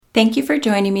Thank you for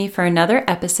joining me for another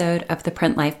episode of the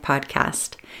Print Life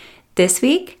podcast. This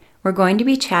week, we're going to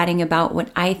be chatting about what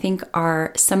I think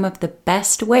are some of the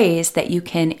best ways that you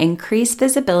can increase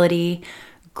visibility,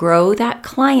 grow that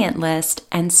client list,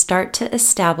 and start to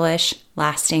establish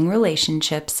lasting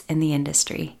relationships in the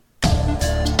industry.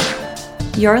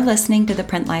 You're listening to the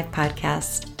Print Life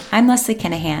podcast. I'm Leslie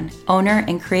Kinahan, owner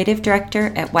and creative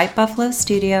director at White Buffalo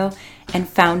Studio and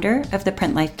founder of the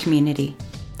Print Life community.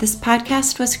 This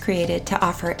podcast was created to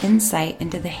offer insight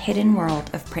into the hidden world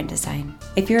of print design.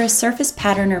 If you're a surface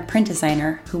pattern or print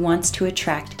designer who wants to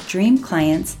attract dream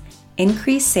clients,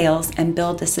 increase sales, and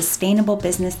build a sustainable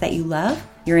business that you love,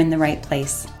 you're in the right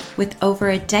place. With over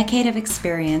a decade of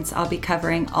experience, I'll be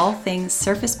covering all things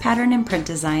surface pattern and print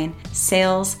design,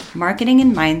 sales, marketing,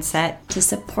 and mindset to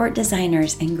support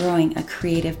designers in growing a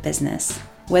creative business.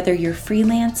 Whether you're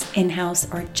freelance,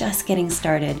 in-house, or just getting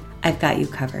started, I've got you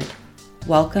covered.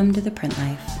 Welcome to the Print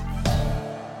Life.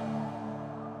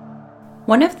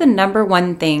 One of the number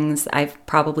one things I've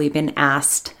probably been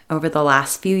asked over the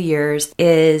last few years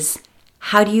is,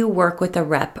 how do you work with a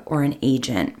rep or an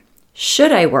agent?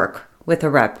 Should I work with a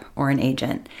rep or an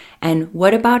agent? And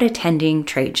what about attending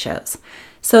trade shows?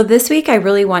 So this week I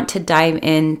really want to dive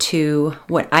into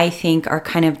what I think are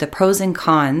kind of the pros and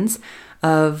cons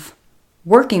of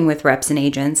working with reps and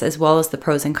agents, as well as the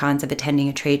pros and cons of attending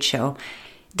a trade show.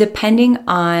 Depending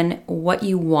on what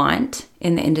you want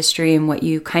in the industry and what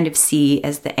you kind of see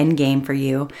as the end game for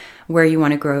you, where you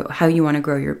want to grow, how you want to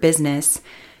grow your business,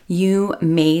 you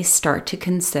may start to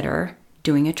consider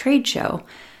doing a trade show.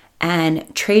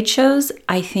 And trade shows,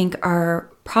 I think, are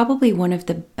probably one of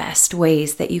the best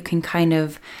ways that you can kind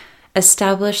of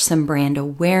establish some brand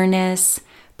awareness,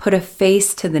 put a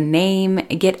face to the name,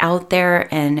 get out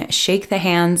there and shake the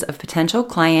hands of potential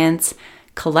clients,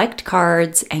 collect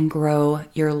cards, and grow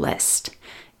your list.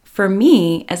 For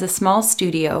me, as a small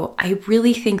studio, I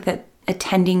really think that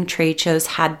attending trade shows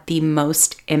had the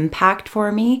most impact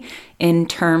for me in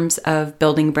terms of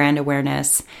building brand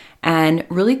awareness and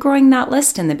really growing that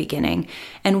list in the beginning.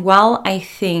 And while I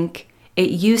think it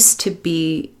used to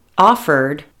be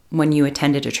offered when you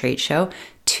attended a trade show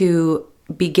to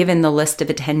be given the list of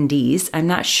attendees, I'm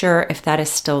not sure if that is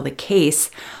still the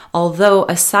case. Although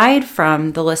aside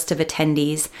from the list of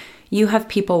attendees, you have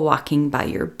people walking by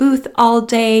your booth all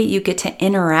day. You get to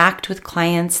interact with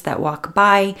clients that walk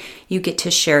by. You get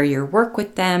to share your work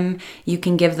with them. You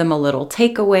can give them a little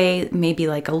takeaway, maybe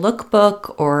like a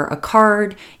lookbook or a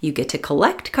card. You get to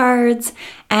collect cards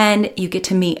and you get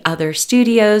to meet other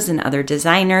studios and other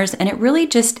designers. And it really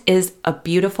just is a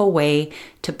beautiful way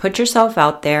to put yourself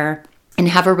out there and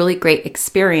have a really great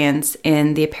experience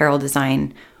in the apparel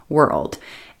design world.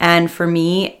 And for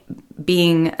me,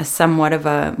 being a somewhat of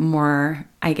a more,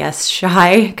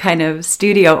 shy kind of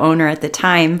studio owner at the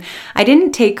time, I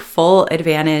didn't take full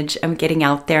advantage of getting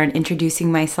out there and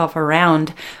introducing myself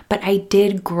around, but I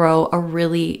did grow a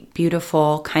really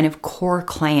beautiful kind of core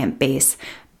client base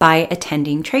by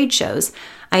attending trade shows.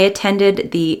 I attended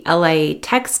the LA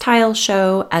Textile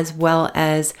Show as well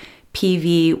as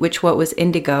PV, which was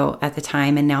Indigo at the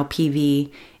time, and now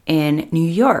PV in New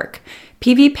York.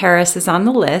 PV Paris is on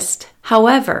the list.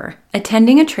 However,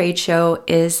 attending a trade show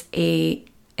it's a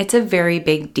very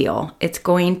big deal. It's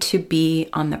going to be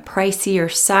on the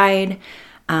pricier side.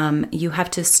 You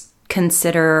have to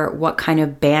consider what kind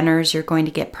of banners you're going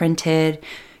to get printed.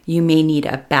 You may need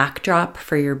a backdrop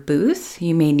for your booth.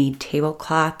 You may need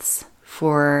tablecloths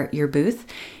for your booth.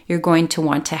 You're going to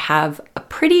want to have a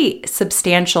pretty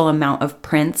substantial amount of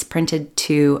prints printed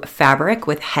to fabric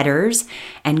with headers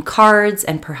and cards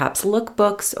and perhaps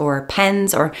lookbooks or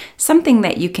pens or something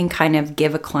that you can kind of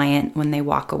give a client when they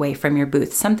walk away from your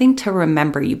booth, something to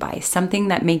remember you by, something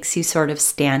that makes you sort of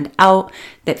stand out,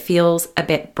 that feels a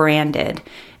bit branded.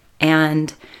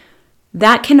 And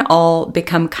that can all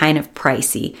become kind of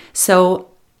pricey. So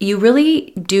you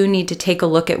really do need to take a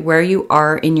look at where you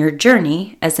are in your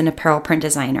journey as an apparel print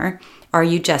designer. Are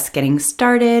you just getting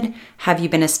started? Have you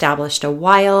been established a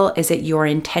while? Is it your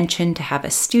intention to have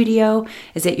a studio?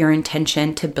 Is it your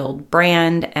intention to build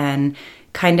brand and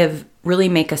kind of really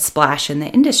make a splash in the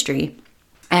industry?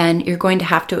 And you're going to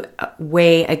have to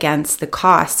weigh against the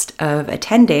cost of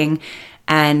attending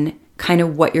and kind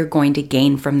of what you're going to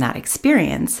gain from that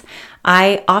experience.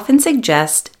 I often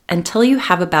suggest until you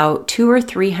have about 200 or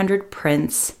 300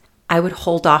 prints, I would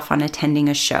hold off on attending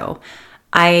a show.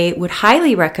 I would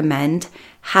highly recommend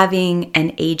having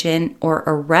an agent or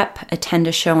a rep attend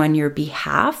a show on your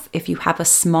behalf if you have a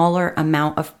smaller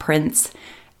amount of prints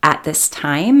at this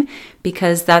time,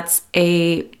 because that's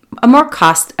a a more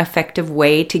cost-effective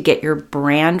way to get your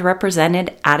brand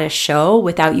represented at a show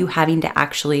without you having to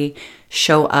actually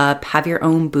show up, have your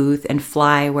own booth, and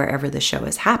fly wherever the show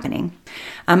is happening.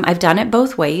 I've done it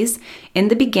both ways. In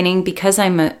the beginning, because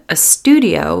I'm a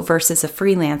studio versus a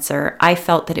freelancer, I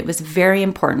felt that it was very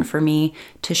important for me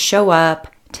to show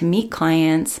up, to meet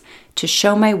clients, to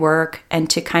show my work, and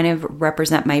to kind of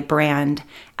represent my brand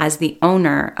as the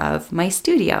owner of my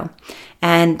studio.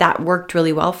 And that worked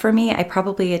really well for me. I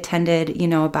probably attended,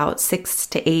 about 6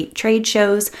 to 8 trade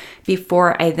shows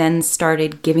before I then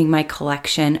started giving my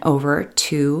collection over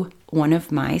to one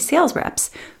of my sales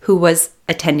reps who was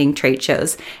attending trade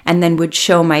shows and then would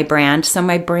show my brand. So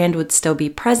my brand would still be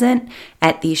present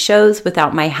at these shows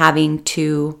without my having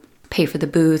to pay for the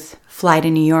booth, fly to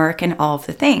New York, and all of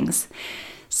the things.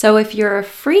 So if you're a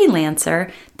freelancer,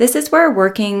 this is where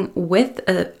working with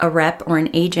a rep or an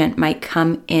agent might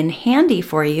come in handy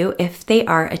for you if they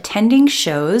are attending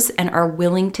shows and are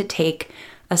willing to take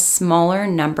a smaller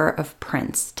number of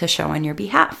prints to show on your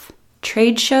behalf.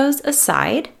 Trade shows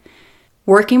aside,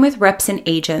 working with reps and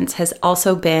agents has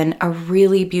also been a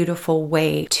really beautiful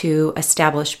way to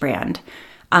establish brand.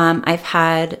 I've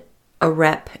had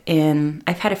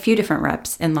a few different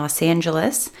reps in Los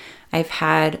Angeles. I've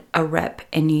had a rep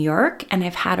in New York, and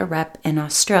I've had a rep in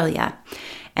Australia.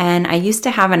 And I used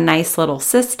to have a nice little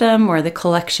system where the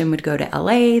collection would go to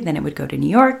LA, then it would go to New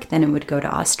York, then it would go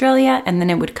to Australia, and then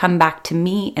it would come back to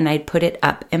me and I'd put it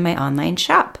up in my online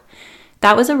shop.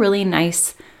 That was a really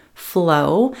nice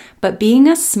flow, but being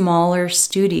a smaller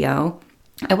studio,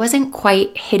 I wasn't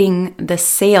quite hitting the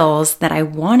sales that I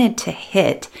wanted to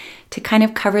hit to kind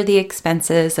of cover the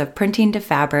expenses of printing to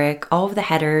fabric, all of the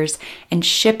headers, and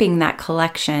shipping that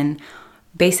collection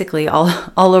basically all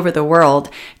over the world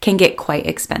can get quite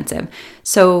expensive.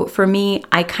 So for me,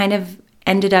 I kind of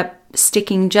ended up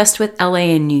sticking just with LA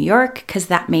and New York because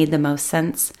that made the most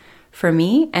sense for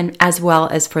me and as well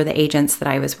as for the agents that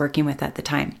I was working with at the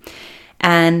time.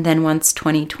 And then once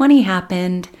 2020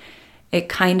 happened, it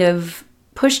kind of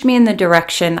pushed me in the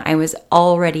direction I was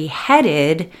already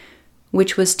headed,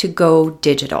 which was to go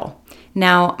digital.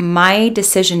 Now, my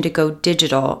decision to go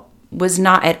digital was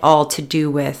not at all to do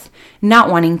with not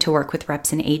wanting to work with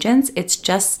reps and agents. It's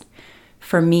just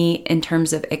for me in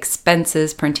terms of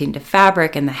expenses, printing to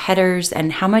fabric and the headers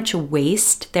and how much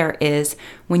waste there is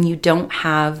when you don't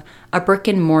have a brick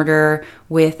and mortar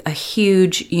with a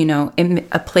huge,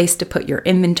 a place to put your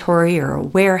inventory or a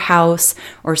warehouse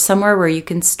or somewhere where you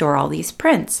can store all these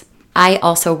prints. I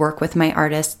also work with my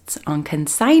artists on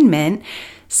consignment,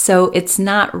 so it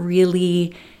doesn't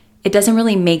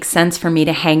really make sense for me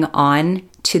to hang on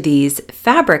to these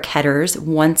fabric headers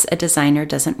once a designer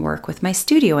doesn't work with my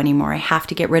studio anymore. I have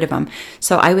to get rid of them.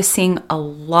 So I was seeing a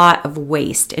lot of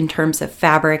waste in terms of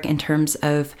fabric, in terms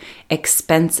of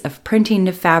expense of printing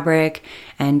to fabric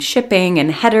and shipping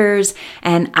and headers,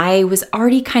 and I was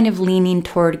already kind of leaning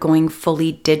toward going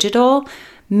fully digital,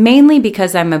 mainly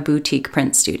because I'm a boutique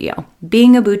print studio.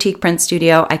 Being a boutique print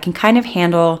studio, I can kind of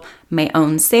handle my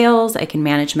own sales, I can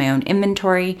manage my own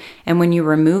inventory, and when you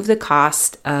remove the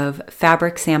cost of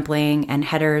fabric sampling and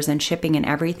headers and shipping and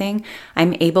everything,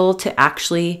 I'm able to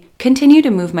actually continue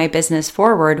to move my business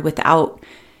forward without,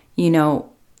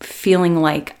 feeling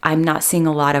like I'm not seeing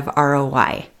a lot of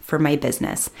ROI for my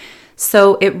business.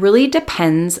 So it really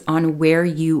depends on where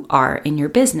you are in your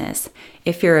business.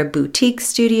 If you're a boutique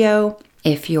studio,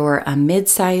 if you're a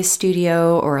mid-sized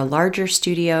studio or a larger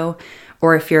studio,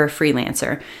 or if you're a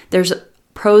freelancer, there's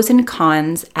pros and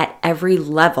cons at every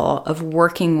level of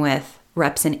working with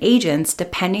reps and agents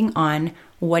depending on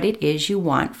what it is you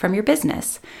want from your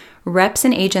business. Reps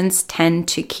and agents tend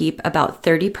to keep about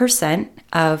 30%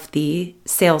 of the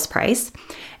sales price.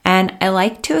 And I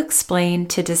like to explain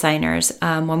to designers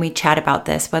when we chat about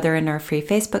this, whether in our free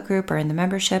Facebook group or in the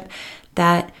membership,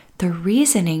 that the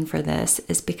reasoning for this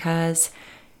is because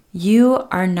you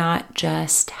are not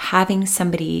just having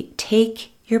somebody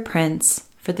take your prints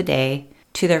for the day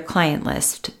to their client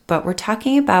list, but we're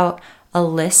talking about a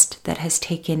list that has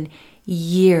taken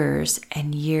years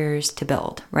and years to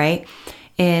build, right?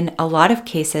 In a lot of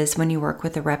cases, when you work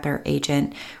with a rep or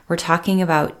agent, we're talking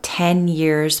about 10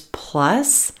 years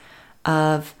plus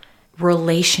of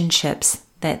relationships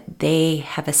that they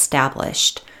have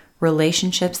established,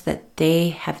 relationships that they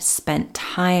have spent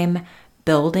time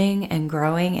building and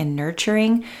growing and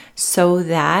nurturing so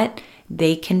that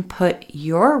they can put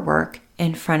your work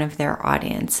in front of their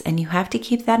audience. And you have to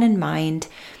keep that in mind.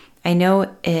 I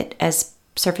know it as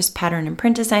surface pattern and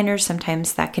print designers,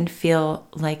 sometimes that can feel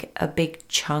like a big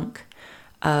chunk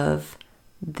of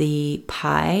the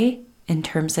pie in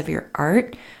terms of your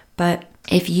art. But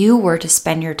if you were to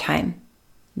spend your time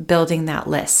building that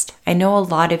list. I know a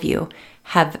lot of you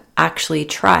have actually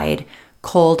tried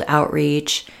cold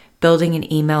outreach, building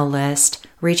an email list,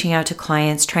 reaching out to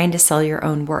clients, trying to sell your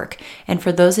own work. And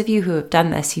for those of you who have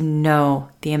done this, you know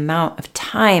the amount of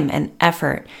time and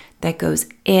effort that goes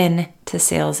into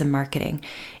sales and marketing.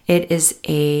 It is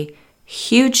a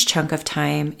huge chunk of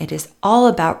time. It is all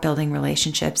about building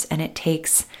relationships, and it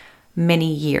takes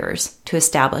many years to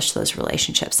establish those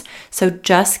relationships. So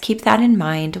just keep that in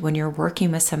mind when you're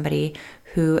working with somebody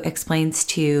who explains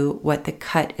to you what the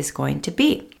cut is going to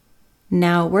be.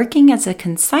 Now, working as a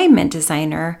consignment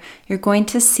designer, you're going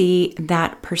to see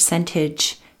that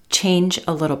percentage change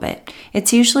a little bit.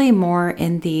 It's usually more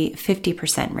in the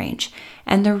 50% range.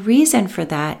 And the reason for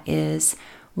that is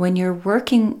when you're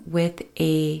working with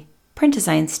a print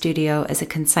design studio as a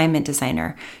consignment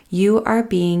designer, you are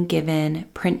being given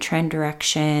print trend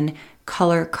direction,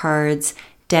 color cards,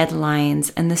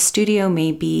 deadlines, and the studio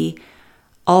may be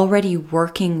already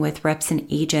working with reps and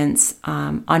agents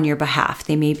on your behalf.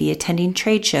 They may be attending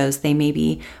trade shows. They may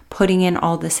be putting in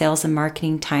all the sales and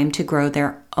marketing time to grow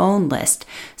their own list.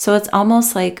 So it's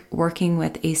almost like working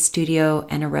with a studio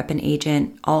and a rep and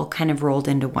agent all kind of rolled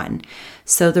into one.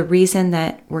 So the reason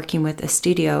that working with a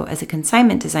studio as a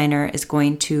consignment designer is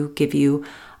going to give you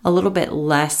a little bit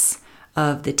less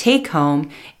of the take home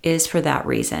is for that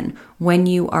reason. When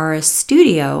you are a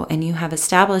studio and you have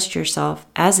established yourself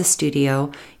as a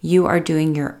studio, you are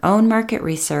doing your own market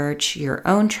research, your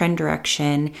own trend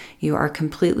direction, you are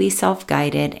completely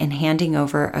self-guided and handing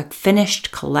over a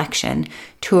finished collection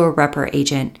to a rep or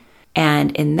agent.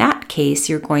 And in that case,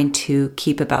 you're going to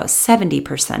keep about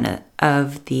 70%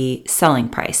 of the selling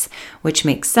price, which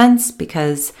makes sense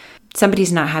because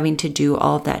somebody's not having to do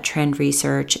all of that trend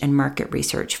research and market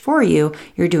research for you.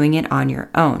 You're doing it on your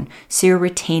own. So you're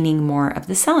retaining more of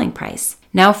the selling price.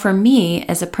 Now for me,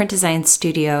 as a print design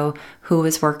studio who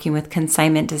was working with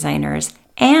consignment designers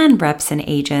and reps and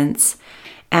agents,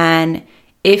 and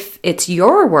if it's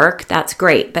your work, that's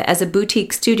great. But as a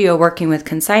boutique studio working with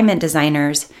consignment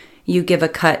designers, you give a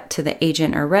cut to the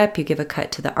agent or rep, you give a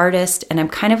cut to the artist, and I'm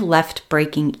kind of left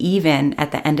breaking even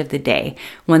at the end of the day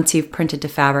once you've printed to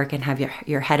fabric and have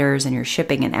your headers and your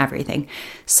shipping and everything.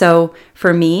 So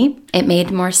for me, it made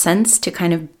more sense to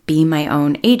kind of be my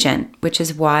own agent, which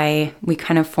is why we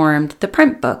kind of formed the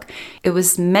print book. It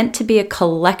was meant to be a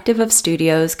collective of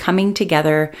studios coming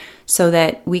together so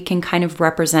that we can kind of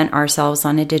represent ourselves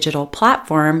on a digital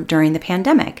platform during the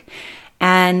pandemic.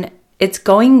 And it's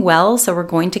going well, so we're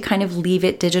going to kind of leave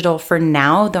it digital for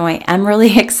now, though I am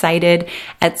really excited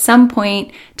at some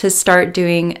point to start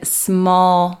doing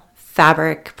small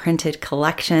fabric printed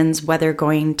collections, whether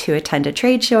going to attend a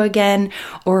trade show again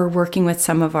or working with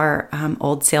some of our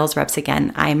old sales reps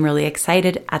again. I'm really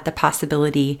excited at the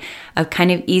possibility of kind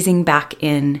of easing back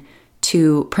in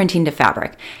to printing to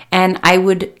fabric. And I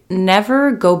would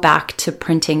never go back to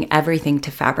printing everything to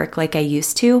fabric like I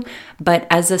used to, but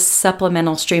as a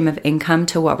supplemental stream of income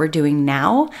to what we're doing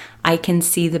now, I can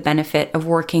see the benefit of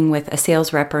working with a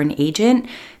sales rep or an agent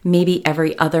maybe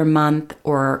every other month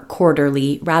or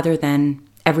quarterly rather than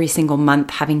every single month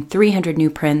having 300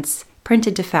 new prints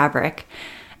printed to fabric.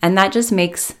 And that just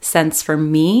makes sense for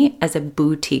me as a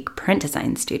boutique print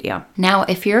design studio. Now,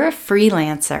 if you're a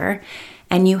freelancer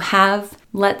and you have,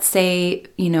 let's say,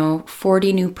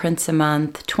 40 new prints a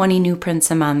month, 20 new prints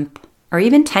a month, or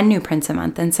even 10 new prints a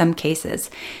month in some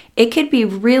cases, it could be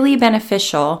really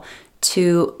beneficial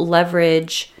to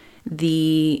leverage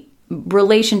the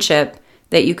relationship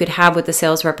that you could have with the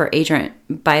sales rep or agent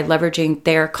by leveraging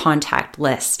their contact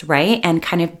list, right? And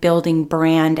kind of building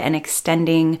brand and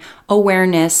extending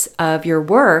awareness of your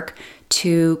work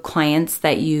to clients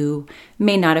that you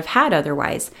may not have had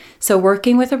otherwise. So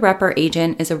working with a rep or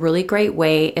agent is a really great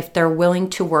way if they're willing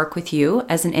to work with you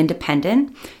as an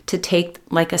independent to take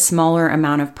like a smaller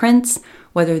amount of prints,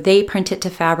 whether they print it to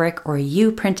fabric or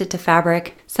you print it to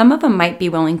fabric. Some of them might be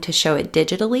willing to show it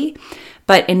digitally,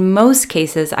 but in most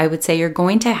cases, I would say you're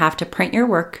going to have to print your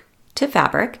work to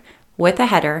fabric with a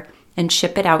header and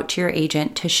ship it out to your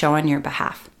agent to show on your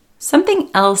behalf. Something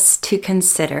else to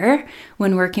consider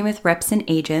when working with reps and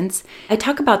agents, I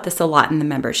talk about this a lot in the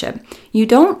membership. You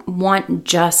don't want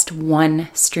just one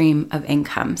stream of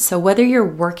income. So whether you're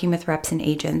working with reps and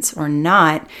agents or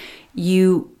not,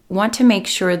 you want to make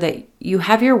sure that you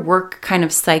have your work kind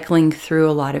of cycling through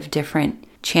a lot of different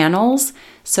channels.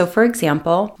 So for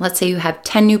example, let's say you have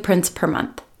 10 new prints per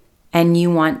month and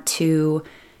you want to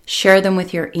share them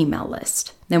with your email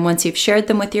list. Then once you've shared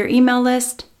them with your email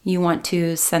list, you want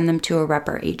to send them to a rep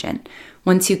or agent.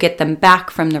 Once you get them back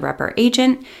from the rep or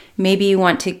agent, maybe you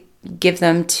want to give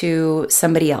them to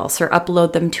somebody else or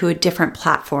upload them to a different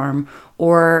platform,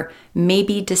 or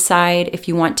maybe decide if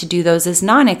you want to do those as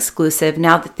non-exclusive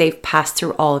now that they've passed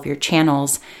through all of your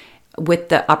channels with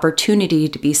the opportunity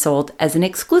to be sold as an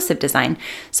exclusive design.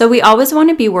 So we always want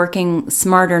to be working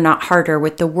smarter, not harder,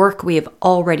 with the work we have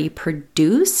already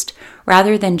produced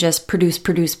rather than just produce.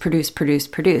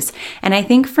 And I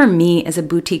think for me as a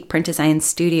boutique print design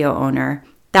studio owner,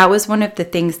 that was one of the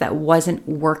things that wasn't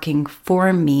working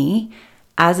for me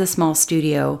as a small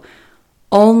studio,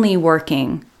 only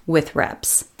working with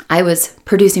reps. I was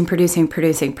producing,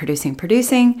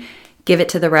 give it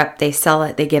to the rep, they sell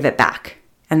it, they give it back.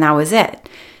 And that was it.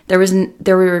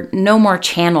 There were no more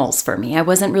channels for me. I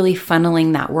wasn't really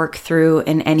funneling that work through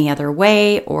in any other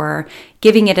way or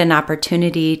giving it an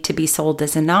opportunity to be sold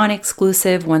as a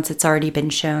non-exclusive once it's already been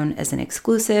shown as an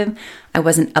exclusive. I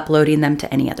wasn't uploading them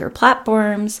to any other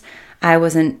platforms. I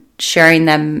wasn't sharing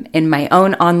them in my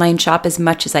own online shop as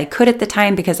much as I could at the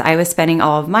time because I was spending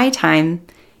all of my time,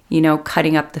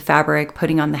 cutting up the fabric,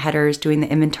 putting on the headers, doing the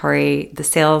inventory, the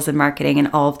sales and marketing, and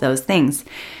all of those things.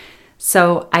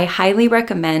 So I highly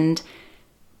recommend,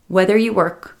 whether you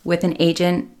work with an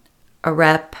agent, a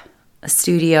rep, a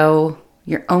studio,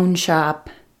 your own shop,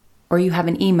 or you have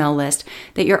an email list,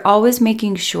 that you're always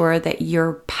making sure that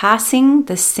you're passing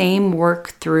the same work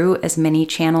through as many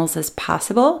channels as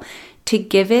possible to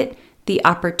give it the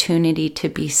opportunity to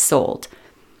be sold.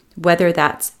 Whether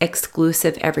that's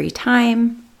exclusive every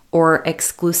time or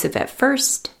exclusive at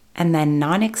first and then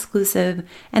non-exclusive,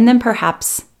 and then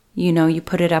perhaps you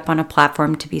put it up on a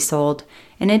platform to be sold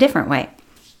in a different way.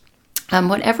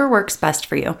 Whatever works best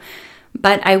for you.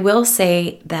 But I will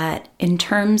say that in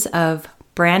terms of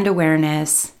brand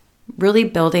awareness, really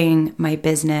building my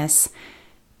business,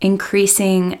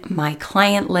 increasing my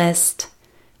client list,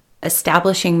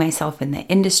 establishing myself in the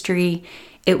industry,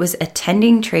 it was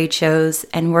attending trade shows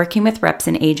and working with reps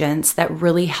and agents that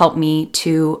really helped me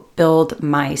to build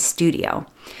my studio.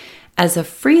 As a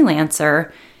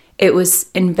freelancer, it was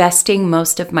investing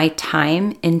most of my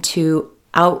time into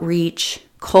outreach,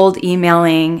 cold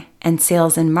emailing, and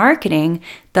sales and marketing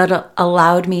that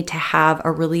allowed me to have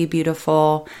a really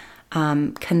beautiful,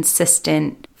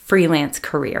 consistent freelance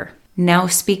career. Now,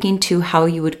 speaking to how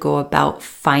you would go about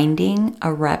finding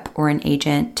a rep or an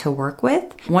agent to work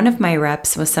with, one of my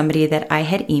reps was somebody that I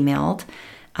had emailed.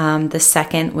 The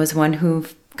second was one who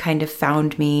kind of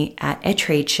found me at a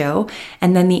trade show.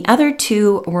 And then the other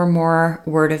two were more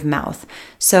word of mouth.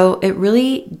 So it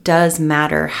really does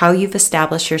matter how you've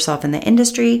established yourself in the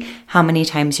industry, how many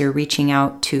times you're reaching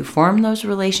out to form those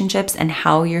relationships, and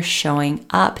how you're showing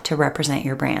up to represent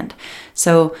your brand.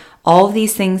 So all of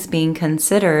these things being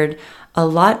considered, a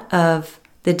lot of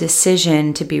the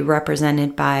decision to be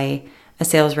represented by a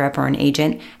sales rep or an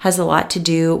agent has a lot to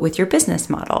do with your business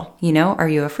model. Are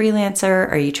you a freelancer?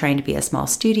 Are you trying to be a small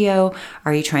studio?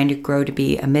 Are you trying to grow to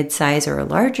be a mid-size or a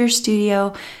larger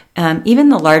studio? Even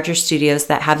the larger studios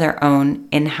that have their own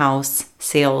in-house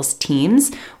sales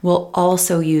teams will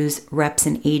also use reps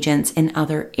and agents in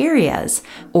other areas,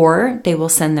 or they will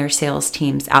send their sales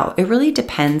teams out. It really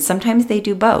depends. Sometimes they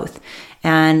do both.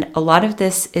 And a lot of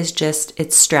this is just,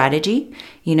 it's strategy.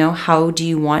 How do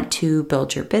you want to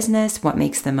build your business? What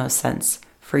makes the most sense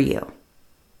for you?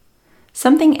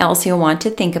 Something else you'll want to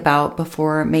think about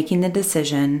before making the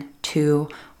decision to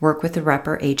work with a rep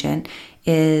or agent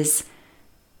is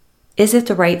it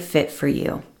the right fit for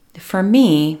you? For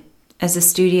me, as a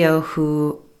studio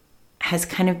who has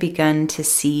kind of begun to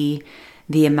see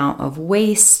the amount of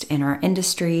waste in our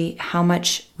industry, how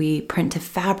much we print to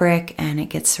fabric and it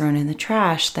gets thrown in the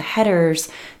trash, the headers,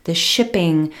 the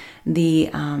shipping, the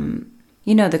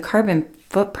carbon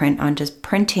footprint on just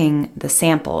printing the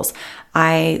samples.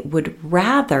 I would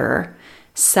rather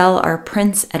sell our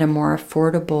prints at a more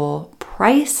affordable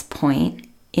price point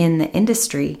in the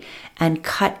industry and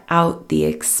cut out the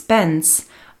expense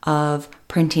of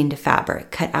printing to fabric,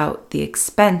 cut out the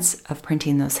expense of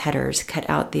printing those headers, cut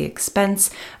out the expense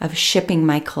of shipping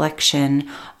my collection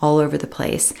all over the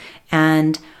place.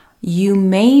 And you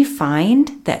may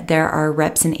find that there are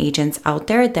reps and agents out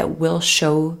there that will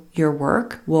show your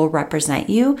work, will represent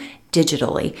you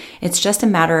digitally. It's just a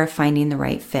matter of finding the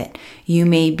right fit. You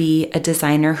may be a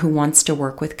designer who wants to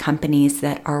work with companies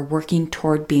that are working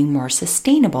toward being more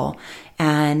sustainable.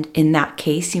 And in that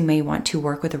case, you may want to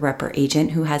work with a rep or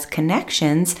agent who has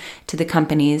connections to the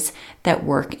companies that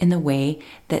work in the way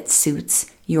that suits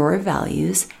your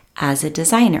values as a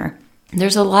designer.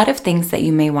 There's a lot of things that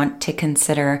you may want to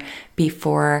consider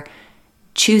before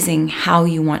choosing how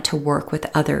you want to work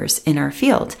with others in our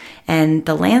field. And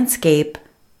the landscape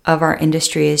of our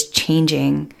industry is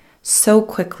changing so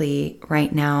quickly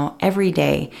right now, every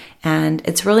day. And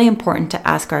it's really important to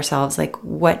ask ourselves, like,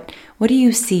 what do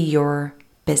you see your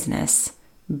business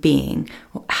being?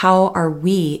 How are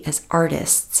we as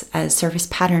artists, as service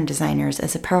pattern designers,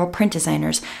 as apparel print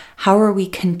designers, how are we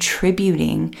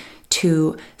contributing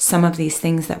to some of these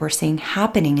things that we're seeing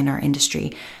happening in our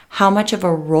industry? How much of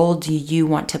a role do you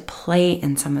want to play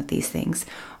in some of these things?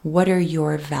 What are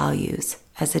your values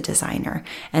as a designer?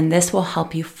 And this will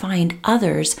help you find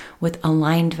others with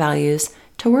aligned values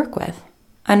to work with.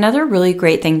 Another really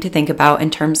great thing to think about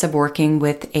in terms of working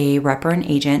with a rep or an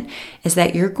agent is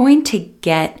that you're going to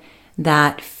get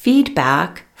that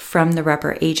feedback from the rep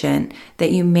or agent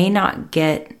that you may not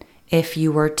get if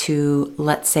you were to,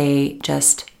 let's say,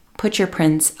 just put your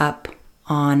prints up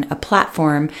on a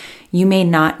platform. You may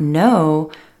not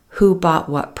know who bought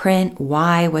what print,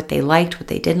 why, what they liked, what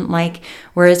they didn't like.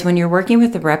 Whereas when you're working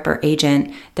with a rep or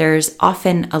agent, there's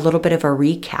often a little bit of a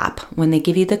recap when they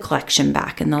give you the collection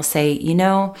back and they'll say,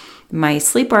 my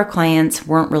sleepwear clients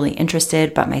weren't really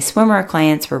interested, but my swimwear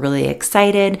clients were really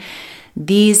excited.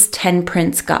 These 10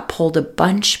 prints got pulled a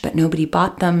bunch, but nobody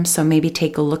bought them. So maybe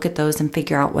take a look at those and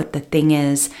figure out what the thing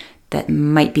is that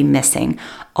might be missing.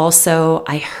 Also,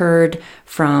 I heard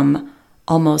from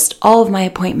almost all of my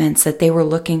appointments that they were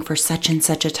looking for such and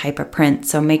such a type of print.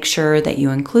 So make sure that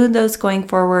you include those going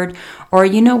forward, or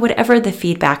whatever the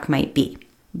feedback might be.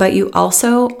 But you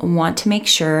also want to make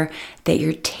sure that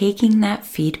you're taking that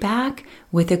feedback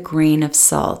with a grain of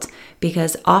salt,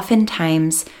 because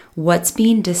oftentimes what's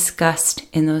being discussed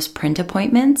in those print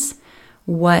appointments,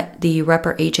 what the rep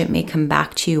or agent may come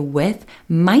back to you with,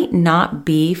 might not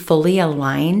be fully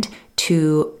aligned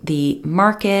to the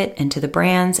market and to the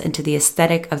brands and to the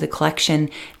aesthetic of the collection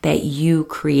that you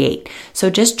create.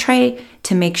 So just try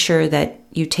to make sure that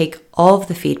you take all of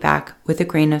the feedback with a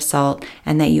grain of salt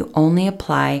and that you only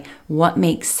apply what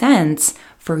makes sense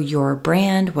for your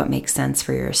brand, what makes sense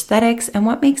for your aesthetics, and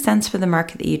what makes sense for the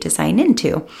market that you design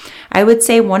into. I would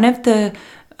say one of the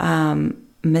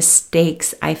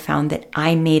mistakes I found that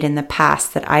I made in the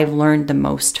past that I've learned the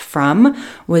most from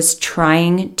was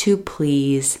trying to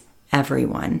please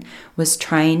everyone, was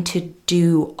trying to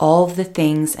do all of the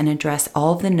things and address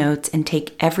all of the notes and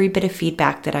take every bit of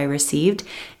feedback that I received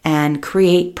and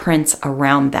create prints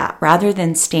around that, rather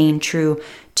than staying true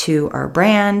to our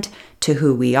brand, to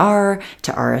who we are,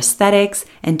 to our aesthetics,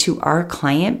 and to our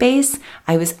client base.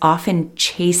 I was often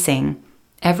chasing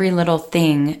every little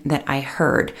thing that I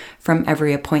heard from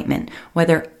every appointment,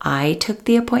 whether I took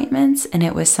the appointments and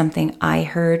it was something I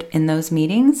heard in those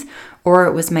meetings, or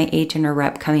it was my agent or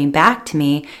rep coming back to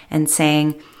me and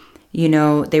saying,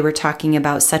 they were talking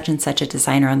about such and such a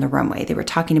designer on the runway. They were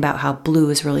talking about how blue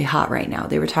is really hot right now.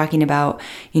 They were talking about,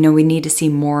 we need to see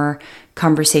more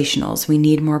conversationals. We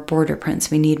need more border prints.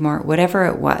 We need more, whatever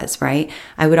it was, right?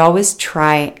 I would always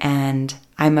try, and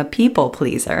I'm a people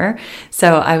pleaser.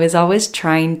 So I was always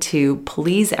trying to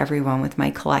please everyone with my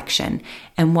collection.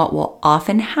 And what will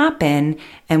often happen,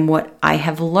 and what I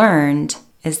have learned,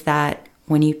 is that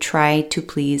when you try to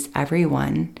please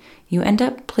everyone, you end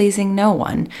up pleasing no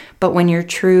one. But when you're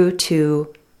true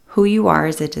to who you are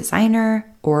as a designer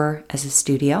or as a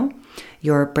studio,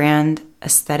 your brand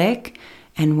aesthetic,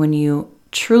 and when you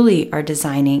truly are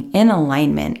designing in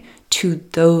alignment to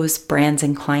those brands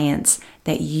and clients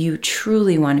that you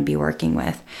truly want to be working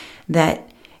with, that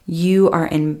you are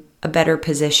in a better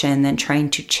position than trying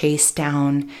to chase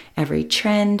down every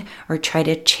trend or try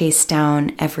to chase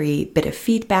down every bit of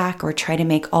feedback or try to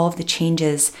make all of the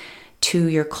changes to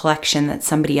your collection that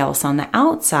somebody else on the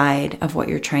outside of what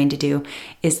you're trying to do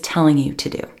is telling you to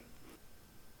do.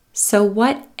 So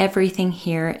what everything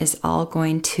here is all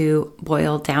going to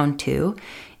boil down to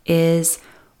is,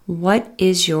 what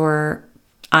is your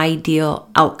ideal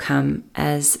outcome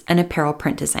as an apparel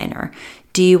print designer?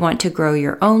 Do you want to grow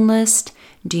your own list?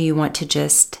 Do you want to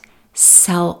just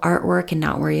sell artwork and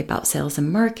not worry about sales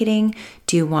and marketing?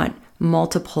 Do you want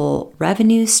multiple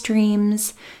revenue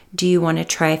streams? Do you want to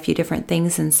try a few different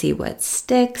things and see what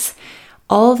sticks?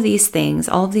 All of these things,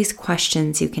 all of these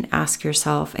questions you can ask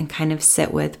yourself and kind of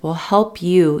sit with will help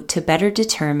you to better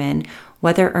determine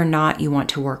whether or not you want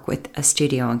to work with a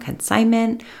studio on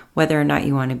consignment, whether or not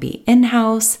you want to be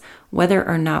in-house, whether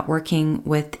or not working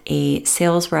with a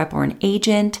sales rep or an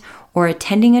agent or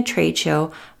attending a trade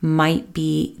show might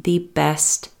be the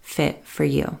best fit for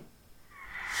you.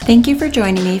 Thank you for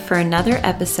joining me for another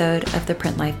episode of the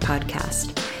Print Life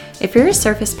Podcast. If you're a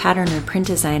surface pattern or print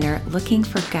designer looking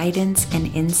for guidance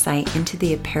and insight into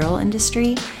the apparel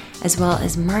industry, as well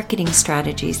as marketing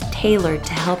strategies tailored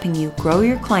to helping you grow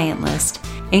your client list,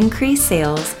 increase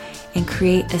sales, and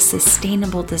create a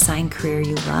sustainable design career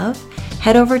you love,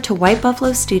 Head over to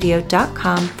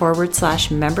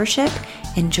whitebuffalostudio.com/membership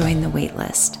and join the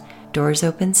waitlist. Doors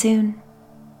open soon.